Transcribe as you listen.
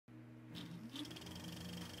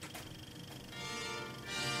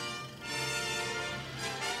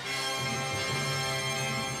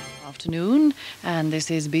afternoon, and this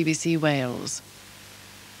is BBC Wales.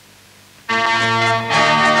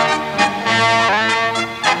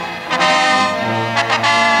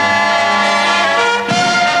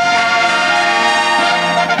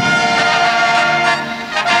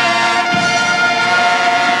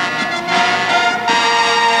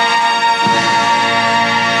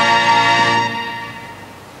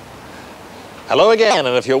 Hello again,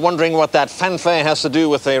 and if you're wondering what that fanfare has to do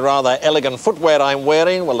with the rather elegant footwear I'm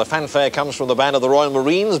wearing, well, the fanfare comes from the band of the Royal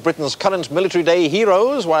Marines, Britain's current military day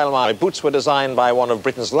heroes, while my boots were designed by one of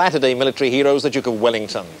Britain's latter-day military heroes, the Duke of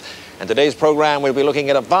Wellington. In today's programme, we'll be looking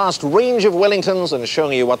at a vast range of Wellingtons and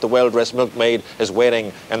showing you what the well-dressed milkmaid is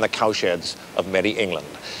wearing in the cowsheds of merry England.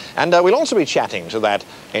 And we'll also be chatting to that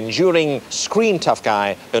enduring screen tough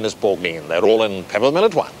guy, Ernest Borgnine. They're all in Pebble Mill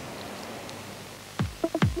at 1.